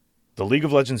The League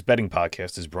of Legends betting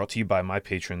podcast is brought to you by my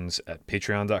patrons at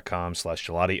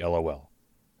patreon.com/GelatiLOL.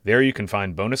 There you can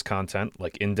find bonus content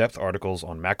like in-depth articles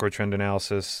on macro trend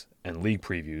analysis and league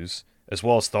previews, as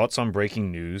well as thoughts on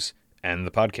breaking news and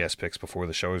the podcast picks before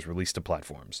the show is released to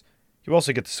platforms. You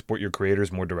also get to support your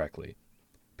creators more directly.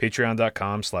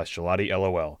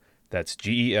 Patreon.com/GelatiLOL. That's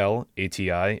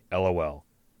GELATILOL.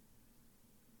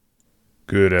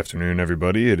 Good afternoon,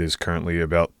 everybody. It is currently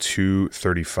about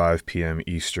 2:35 p.m.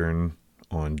 Eastern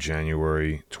on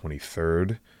January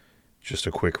 23rd. Just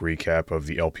a quick recap of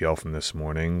the LPL from this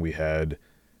morning. We had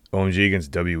OMG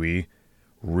against WE.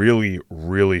 Really,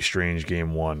 really strange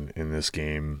game one in this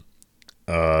game.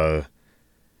 First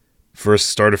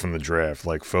started from the draft.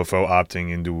 Like, Fofo opting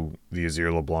into the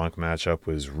Azir LeBlanc matchup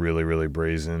was really, really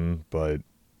brazen, but,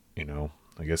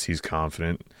 I guess he's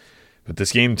confident. But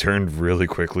this game turned really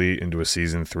quickly into a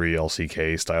Season 3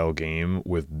 LCK style game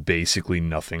with basically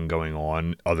nothing going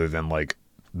on other than like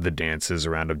the dances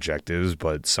around objectives,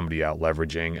 but somebody out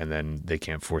leveraging and then they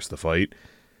can't force the fight.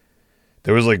 I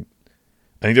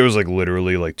think there was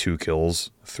literally 2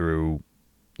 kills through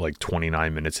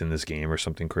 29 minutes in this game or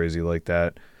something crazy like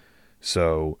that.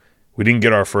 So we didn't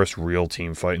get our first real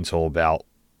team fight until about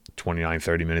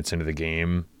 29-30 minutes into the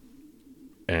game.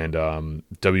 And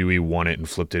WE won it and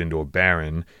flipped it into a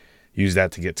Baron. Used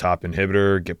that to get top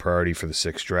inhibitor, get priority for the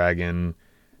 6th Dragon.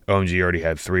 OMG already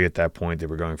had 3 at that point. They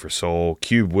were going for Soul.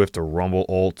 Cube whiffed a Rumble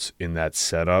ult in that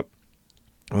setup.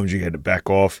 OMG had to back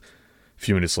off. A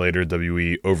few minutes later,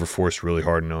 WE overforced really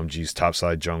hard in OMG's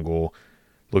topside jungle.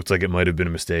 Looked like it might have been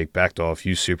a mistake. Backed off,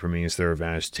 used Super Minions to their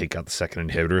advantage to take out the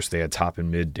 2nd inhibitor. So they had top and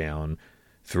mid down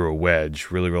through a wedge.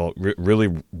 Really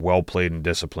well played and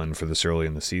disciplined for this early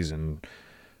in the season.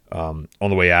 On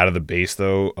the way out of the base,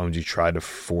 though, OMG tried to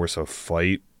force a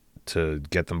fight to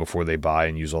get them before they buy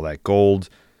and use all that gold.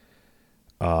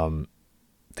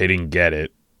 They didn't get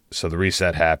it, so the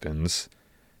reset happens.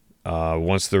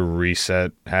 Once the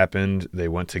reset happened, they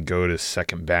went to go to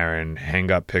 2nd Baron. Hang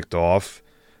got picked off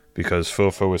because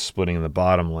Fofo was splitting in the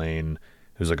bottom lane.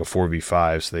 It was like a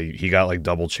 4v5, so he got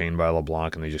double chained by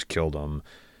LeBlanc, and they just killed him.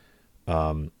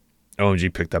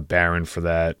 OMG picked up Baron for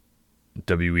that.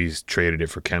 WE's traded it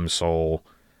for Chem Soul.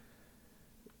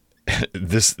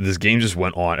 This game just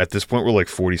went on. At this point, we're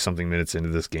 40-something minutes into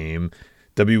this game.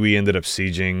 WE ended up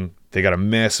sieging. They got a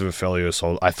massive Aphelios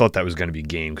hold. I thought that was going to be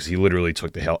game because he literally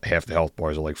took half the health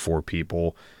bars of 4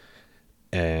 people.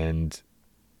 And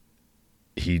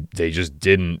they just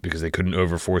didn't because they couldn't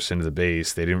overforce into the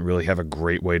base. They didn't really have a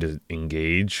great way to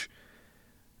engage.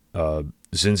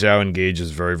 Xin Zhao engage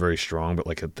is very, very strong, but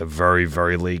at the very,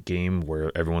 very late game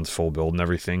where everyone's full build and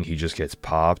everything, he just gets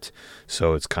popped.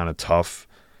 So it's kind of tough.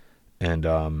 And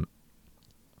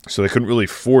so they couldn't really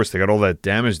force. They got all that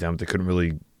damage down, but they couldn't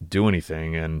really do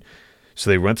anything. And so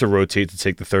they went to rotate to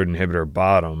take the 3rd inhibitor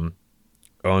bottom.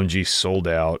 OMG sold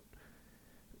out.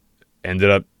 Ended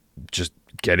up just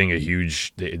getting a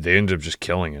huge... They ended up just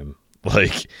killing him. They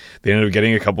ended up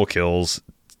getting a couple kills,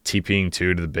 TPing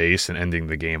 2 to the base and ending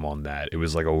the game on that. It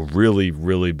was a really,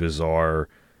 really bizarre...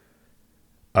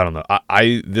 I don't know.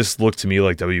 This looked to me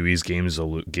like WE's game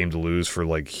to lose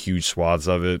for huge swaths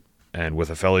of it. And with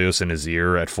Aphelios and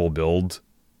Azir at full build,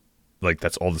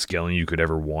 that's all the scaling you could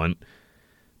ever want.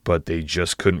 But they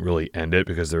just couldn't really end it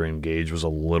because their engage was a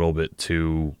little bit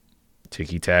too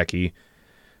ticky-tacky.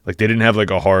 They didn't have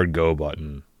a hard go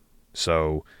button.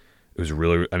 So it was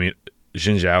really...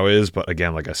 Xin Zhao is, but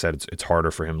again, like I said, it's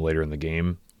harder for him later in the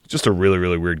game. Just a really,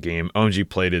 really weird game. OMG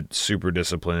played it super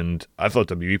disciplined. I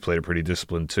thought WE played it pretty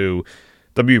disciplined too.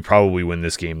 WE probably win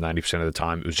this game 90% of the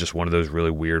time. It was just one of those really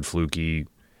weird, fluky,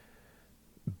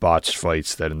 botched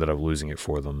fights that ended up losing it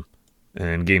for them.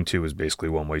 And game 2 was basically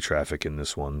one-way traffic in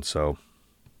this one. So,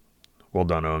 well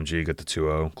done, OMG. Got the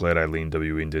 2-0. Glad I leaned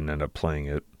WE and didn't end up playing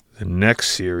it. The next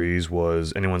series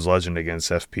was Anyone's Legend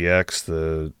against FPX,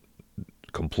 the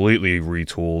completely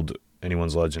retooled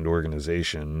Anyone's Legend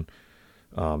organization.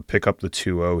 Pick up the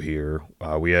 2-0 here.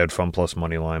 We had Fun Plus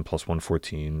Moneyline plus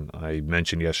 114. I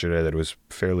mentioned yesterday that it was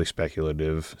fairly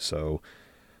speculative, so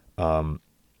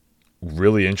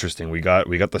really interesting. We got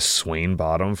the Swain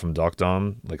bottom from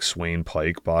Duckdom, Swain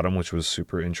Pike bottom, which was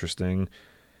super interesting.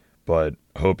 But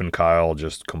Hope and Kyle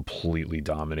just completely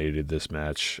dominated this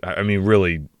match.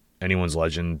 Really, Anyone's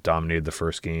Legend dominated the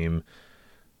first game.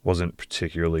 Wasn't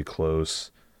particularly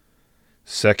close.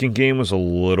 Second game was a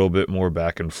little bit more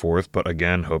back and forth, but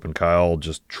again, Hope and Kyle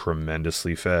just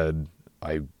tremendously fed.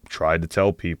 I tried to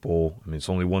tell people, it's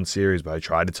only one series, but I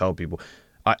tried to tell people,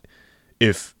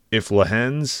 if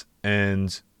Lehens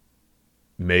and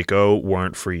Mako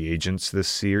weren't free agents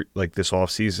this year, like this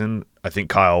offseason, I think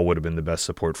Kyle would have been the best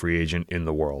support free agent in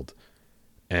the world.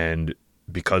 And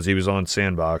because he was on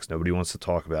Sandbox, nobody wants to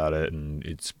talk about it. And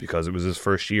it's because it was his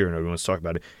first year, and nobody wants to talk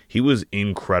about it. He was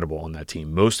incredible on that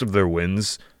team. Most of their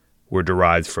wins were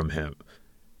derived from him.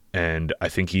 And I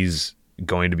think he's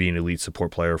going to be an elite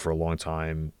support player for a long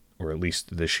time, or at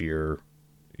least this year,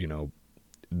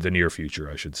 the near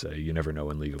future, I should say. You never know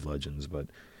in League of Legends. But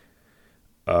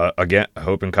again,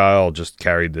 Hope and Kyle just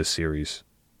carried this series.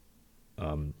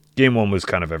 Game 1 was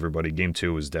kind of everybody. Game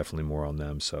 2 was definitely more on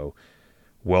them. So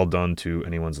well done to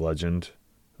anyone's legend.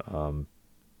 That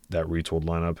retooled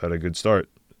lineup had a good start.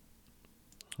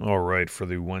 All right, for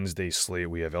the Wednesday slate,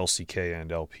 we have LCK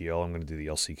and LPL. I'm going to do the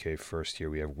LCK first here.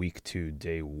 We have Week 2,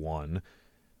 Day 1.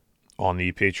 On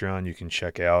the Patreon, you can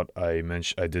check out, I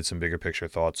did some bigger picture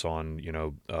thoughts on,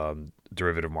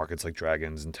 derivative markets like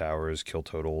dragons and towers, kill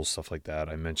totals, stuff like that.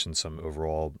 I mentioned some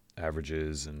overall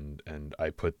averages, and I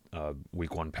put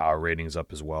Week 1 power ratings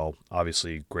up as well.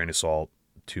 Obviously, grain of salt,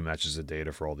 2 matches of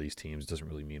data for all these teams doesn't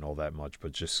really mean all that much,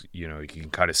 but just, you can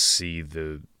kind of see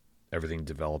everything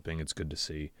developing. It's good to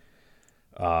see.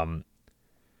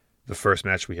 The first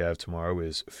match we have tomorrow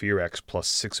is FearX plus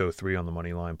 603 on the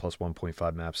money line, plus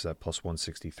 1.5 maps is at plus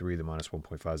 163. The minus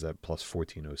 1.5 is at plus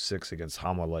 1406 against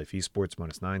Hanwha Life Esports,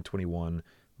 minus 921,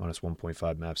 minus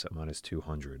 1.5 maps at minus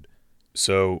 200.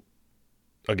 So,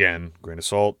 again, grain of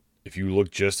salt. If you look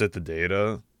just at the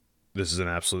data, this is an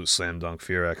absolute slam dunk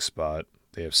FearX spot.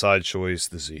 They have side choice.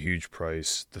 This is a huge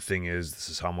price. The thing is, this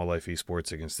is Hanwha Life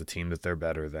Esports against the team that they're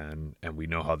better than, and we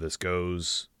know how this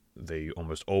goes. They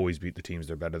almost always beat the teams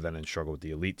they're better than and struggle with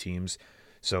the elite teams.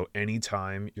 So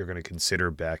anytime you're going to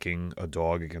consider backing a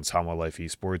dog against Hanwha Life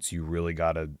Esports, you really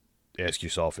got to ask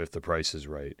yourself if the price is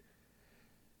right.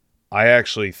 I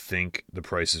actually think the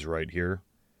price is right here,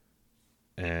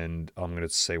 and I'm going to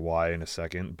say why in a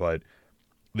second, but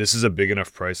this is a big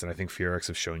enough price, and I think FearX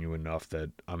have shown you enough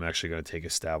that I'm actually going to take a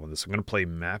stab on this. I'm going to play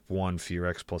map 1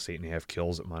 FearX plus 8.5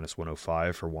 kills at minus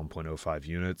 105 for 1.05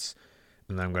 units.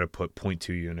 And then I'm going to put 0.2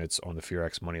 units on the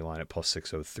FearX money line at plus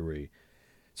 603.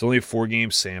 It's only a 4-game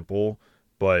sample,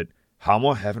 but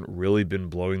Hanwha haven't really been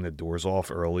blowing the doors off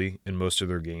early in most of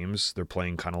their games. They're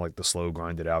playing kind of like the slow,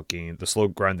 grinded out game. The slow,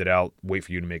 grinded out, wait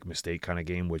for you to make a mistake kind of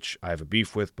game, which I have a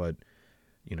beef with, but,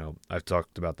 I've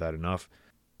talked about that enough.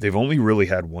 They've only really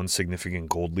had one significant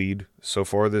gold lead so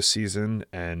far this season,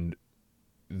 and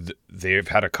they've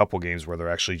had a couple games where they're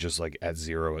actually just like at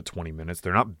 0 at 20 minutes.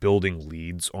 They're not building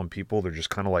leads on people. They're just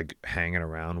kind of like hanging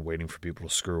around waiting for people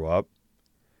to screw up.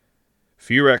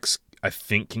 FearX, I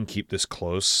think, can keep this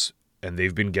close, and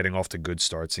they've been getting off to good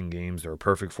starts in games. They're a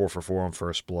perfect 4-for-4 on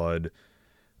First Blood.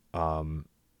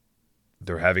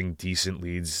 They're having decent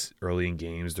leads early in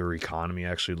games. Their economy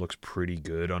actually looks pretty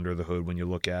good under the hood when you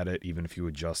look at it, even if you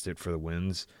adjust it for the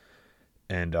wins.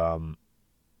 And I'm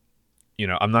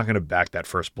not going to back that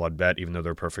First Blood bet, even though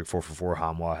they're perfect 4-for-4.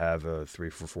 Hanwha have a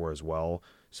 3-for-4 as well,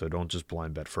 so don't just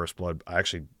blind bet First Blood. I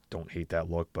actually don't hate that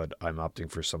look, but I'm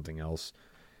opting for something else.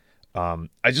 I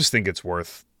just think it's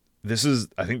worth.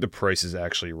 I think the price is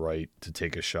actually right to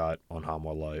take a shot on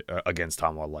Hanwha Life against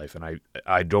Hanwha Life, and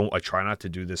I try not to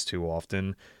do this too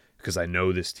often because I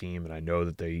know this team and I know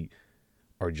that they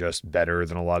are just better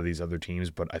than a lot of these other teams,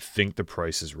 but I think the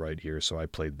price is right here, so I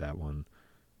played that one.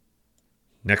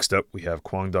 Next up, we have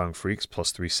Kwangdong Freaks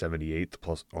plus 378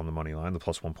 on the money line. The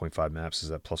plus 1.5 maps is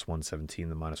at plus 117.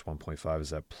 The minus 1.5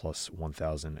 is at plus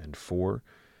 1004.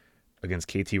 Against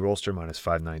KT Rolster, minus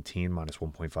 519. Minus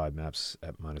 1.5 maps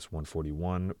at minus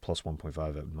 141. Plus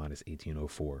 1.5 at minus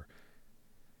 1804.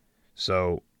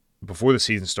 So before the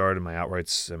season started, in my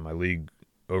outrights and my league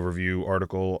overview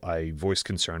article, I voiced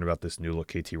concern about this new look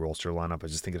KT Rolster lineup. I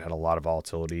just think it had a lot of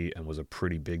volatility and was a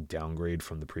pretty big downgrade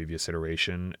from the previous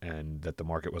iteration, and that the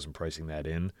market wasn't pricing that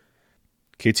in.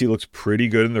 KT looked pretty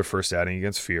good in their first outing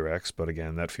against FearX, but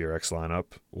again, that FearX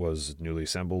lineup was newly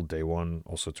assembled day one.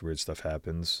 All sorts of weird stuff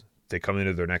happens. They come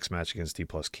into their next match against D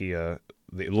plus Kia.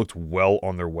 They looked well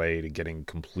on their way to getting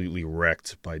completely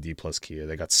wrecked by D plus Kia.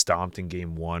 They got stomped in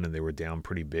game one, and they were down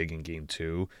pretty big in game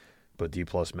two. But D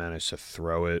Plus managed to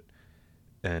throw it,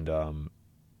 and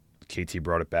KT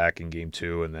brought it back in game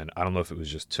two. And then I don't know if it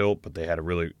was just tilt, but they had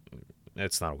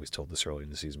it's not always tilt this early in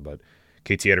the season, but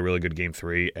KT had a really good game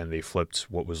three, and they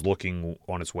flipped what was looking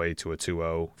on its way to a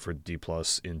 2-0 for D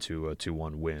Plus into a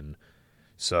 2-1 win.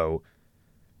 So,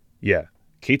 yeah,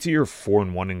 KT are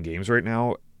 4-1 in games right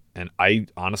now, and I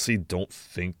honestly don't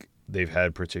think they've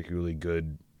had particularly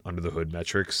good under the hood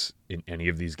metrics in any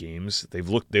of these games. They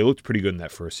looked pretty good in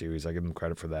that first series. I give them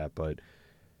credit for that, but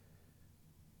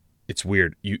it's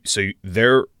weird.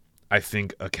 I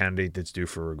think, a candidate that's due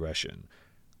for regression.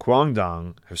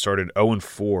 Guangdong have started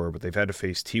 0-4, but they've had to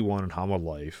face T1 and Hanwha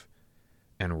Life.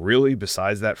 And really,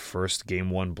 besides that first Game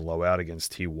 1 blowout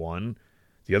against T1,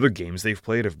 the other games they've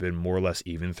played have been more or less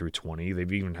even through 20.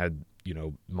 They've even had,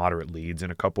 moderate leads in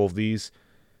a couple of these.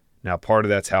 Now, part of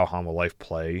that's how Hanwha Life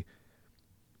play.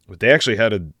 But they actually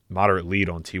had a moderate lead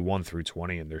on T1 through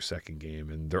 20 in their second game.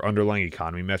 And their underlying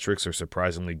economy metrics are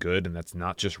surprisingly good. And that's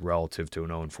not just relative to an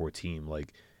 0-4 team.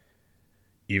 Like,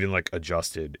 even like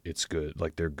adjusted, it's good.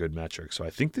 Like, they're good metrics. So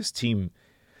I think this team,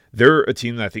 they're a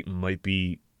team that I think might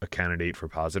be a candidate for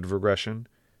positive regression.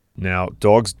 Now,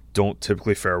 dogs don't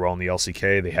typically fare well in the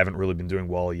LCK. They haven't really been doing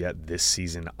well yet this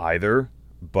season either.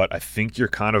 But I think you're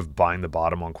kind of buying the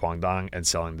bottom on Guangdong and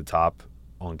selling the top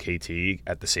on KT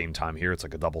at the same time here. It's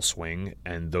like a double swing,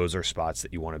 and those are spots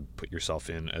that you want to put yourself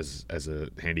in as a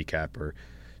handicapper.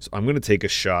 So I'm going to take a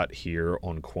shot here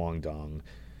on Guangdong.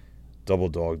 Double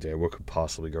dog day. What could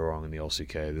possibly go wrong in the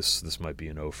LCK? This might be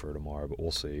an O for tomorrow, but we'll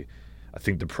see. I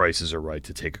think the prices are right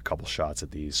to take a couple shots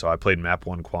at these. So I played map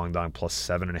 1 Guangdong plus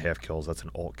 7.5 kills. That's an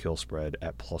alt kill spread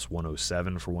at plus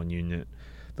 107 for one unit.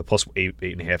 The plus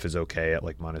 8.5 is okay at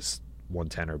like minus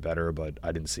 110 or better, but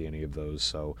I didn't see any of those,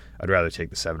 so I'd rather take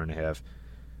the 7.5.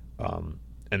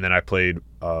 And then I played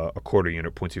a quarter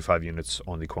unit, 0.25 units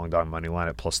on the Guangdong money line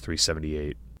at plus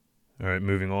 378. All right,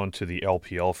 moving on to the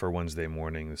LPL for Wednesday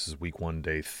morning. This is week 1,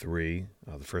 day 3.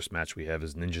 The first match we have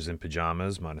is Ninjas in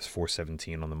Pajamas, minus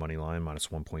 417 on the money line, minus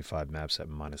 1.5 maps at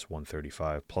minus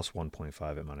 135, plus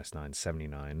 1.5 at minus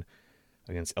 979.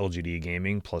 Against LGD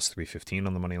Gaming, plus 315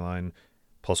 on the money line,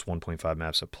 plus 1.5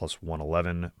 maps at plus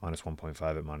 111, minus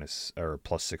 1.5 at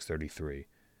plus 633.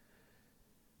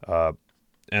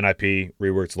 NIP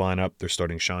reworked lineup. They're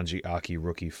starting Shanji, Aki,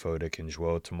 Rookie, Fodic, and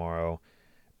Zhuo tomorrow.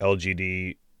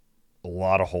 LGD, a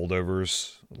lot of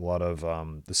holdovers, a lot of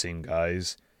the same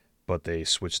guys, but they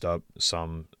switched up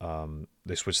some.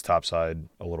 They switched topside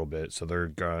a little bit, so they're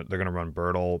gonna run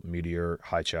Bertle, Meteor,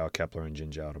 Haichao, Kepler, and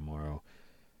Jinzhao tomorrow.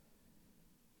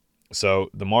 So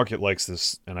the market likes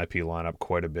this NIP lineup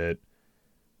quite a bit.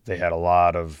 They had a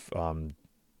lot of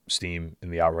steam in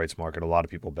the outrights market, a lot of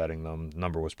people betting them. The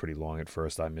number was pretty long at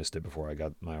first. I missed it before I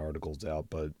got my articles out,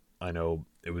 but I know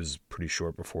it was pretty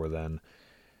short before then.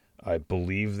 I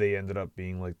believe they ended up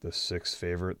being like the 6th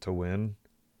favorite to win.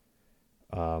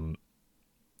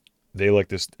 They like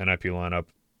this NIP lineup.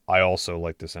 I also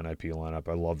like this NIP lineup.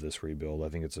 I love this rebuild. I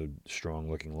think it's a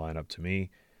strong-looking lineup to me.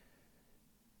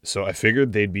 So I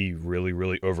figured they'd be really,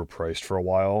 really overpriced for a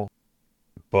while,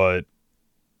 and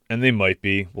they might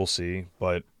be, we'll see,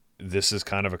 but this is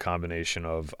kind of a combination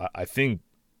of, I think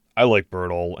I like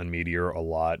Bertle and Meteor a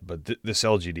lot, but this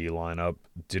LGD lineup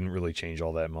didn't really change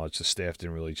all that much. The staff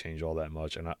didn't really change all that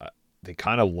much, and they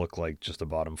kind of look like just a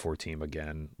bottom 4 team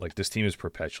again. Like, this team is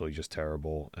perpetually just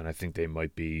terrible, and I think they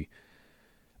might be,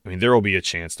 there will be a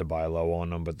chance to buy low on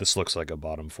them, but this looks like a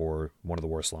bottom 4, one of the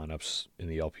worst lineups in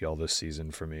the LPL this season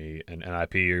for me. And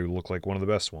NIP look like one of the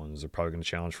best ones. They're probably going to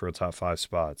challenge for a top 5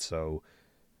 spot. So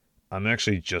I'm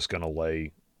actually just going to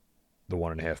lay the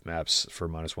 1.5 maps for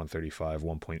minus 135,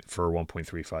 for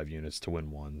 1.35 units to win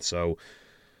 1. So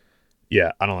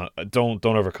yeah, I don't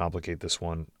overcomplicate this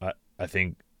one. I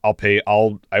think I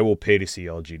will pay to see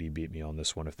LGD beat me on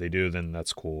this one. If they do, then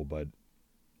that's cool, but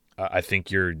I think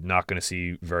you're not going to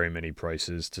see very many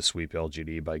prices to sweep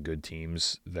LGD by good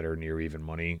teams that are near even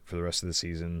money for the rest of the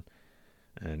season.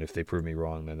 And if they prove me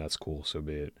wrong, then that's cool. So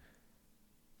be it.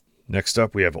 Next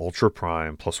up, we have Ultra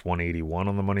Prime, plus 181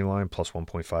 on the money line, plus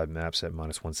 1.5 maps at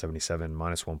minus 177,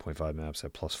 minus 1.5 maps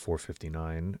at plus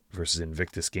 459, versus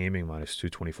Invictus Gaming, minus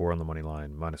 224 on the money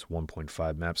line, minus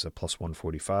 1.5 maps at plus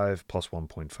 145, plus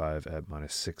 1.5 at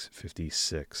minus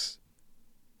 656.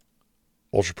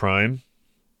 Ultra Prime,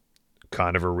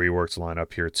 kind of a reworked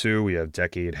lineup here too. We have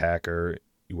Decade, Hacker,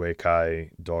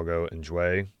 Uekai, Doggo, and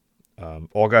Jue.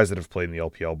 All guys that have played in the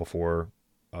LPL before,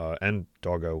 and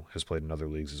Doggo has played in other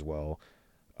leagues as well.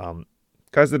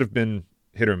 Guys that have been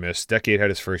hit or miss. Decade had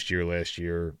his first year last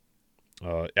year.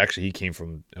 Actually, he came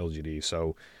from LGD,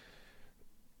 so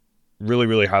really,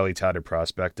 really highly touted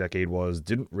prospect. Decade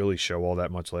didn't really show all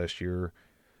that much last year.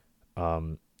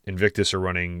 Invictus are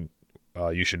running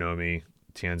Yushinomi,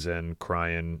 Tianzhen,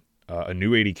 Cryan, a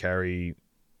new 80 carry.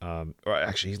 Or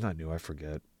actually, he's not new. I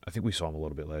forget. I think we saw him a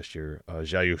little bit last year.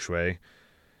 Xiao Shui,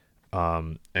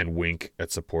 and Wink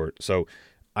at support. So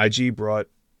IG brought,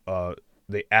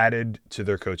 they added to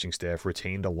their coaching staff,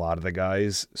 retained a lot of the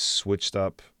guys, switched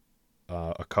up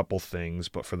a couple things,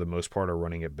 but for the most part are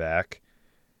running it back.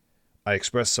 I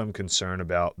expressed some concern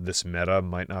about this meta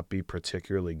might not be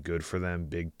particularly good for them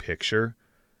big picture.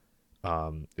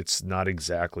 It's not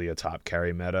exactly a top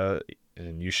carry meta,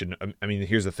 and you should. I mean,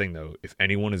 here's the thing though: if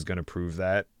anyone is going to prove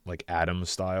that, like Adam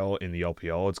style in the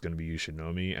LPL, it's going to be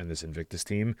Yushinomi and this Invictus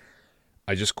team.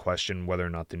 I just question whether or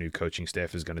not the new coaching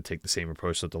staff is going to take the same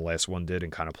approach that the last one did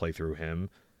and kind of play through him,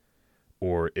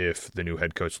 or if the new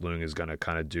head coach Lung is going to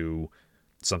kind of do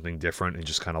something different and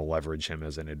just kind of leverage him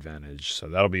as an advantage. So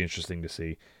that'll be interesting to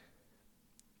see.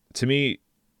 To me,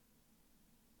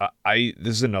 I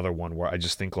this is another one where I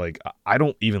just think like I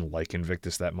don't even like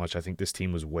Invictus that much. I think this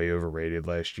team was way overrated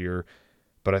last year,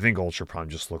 but I think Ultra Prime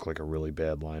just looked like a really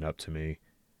bad lineup to me.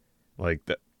 Like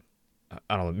that,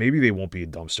 I don't know. Maybe they won't be a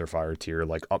dumpster fire tier.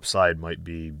 Like upside might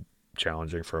be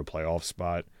challenging for a playoff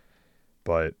spot,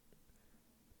 but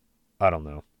I don't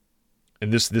know.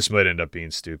 And this might end up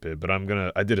being stupid, but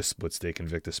I did a split stake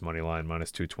Invictus money line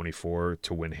minus 224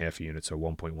 to win half a unit, so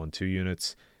 1.12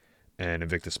 units, and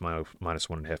Invictus minus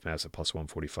 1.5 mass at plus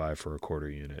 145 for a quarter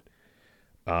unit.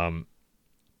 Um,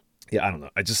 yeah, I don't know.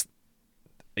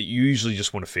 You usually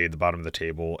just want to fade the bottom of the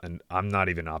table, and I'm not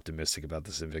even optimistic about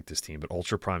this Invictus team, but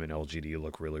Ultra Prime and LGD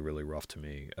look really, really rough to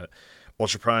me.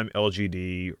 Ultra Prime,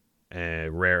 LGD,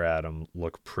 and Rare Atom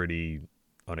look pretty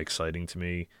unexciting to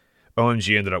me.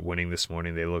 OMG ended up winning this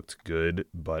morning. They looked good,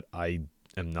 but I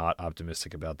am not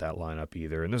optimistic about that lineup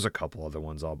either. And there's a couple other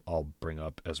ones I'll bring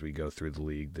up as we go through the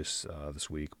league this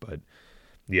week. But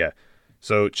yeah,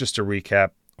 so just to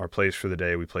recap our plays for the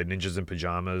day, we played Ninjas in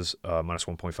Pajamas minus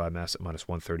 1.5 mass at minus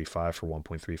 135 for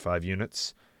 1.35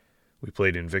 units. We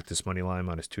played Invictus Moneyline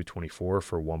minus 224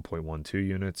 for 1.12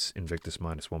 units. Invictus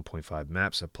minus 1.5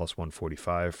 maps at plus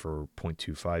 145 for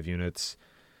 0.25 units.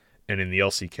 And in the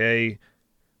LCK,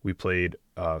 we played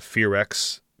Fear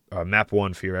X, map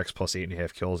 1 Fear X plus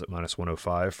 8.5 kills at minus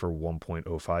 105 for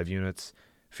 1.05 units.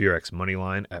 Fear X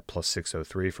Moneyline at plus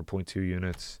 603 for 0.2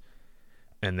 units.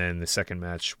 And then the second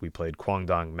match, we played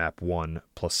Kwangdong map 1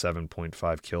 plus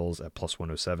 7.5 kills at plus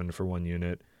 107 for 1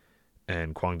 unit.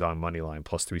 And Kwangdong Moneyline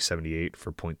plus 378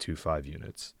 for 0.25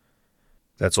 units.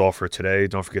 That's all for today.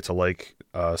 Don't forget to like,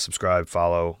 subscribe,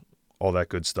 follow, all that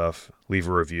good stuff. Leave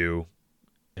a review,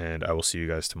 and I will see you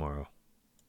guys tomorrow.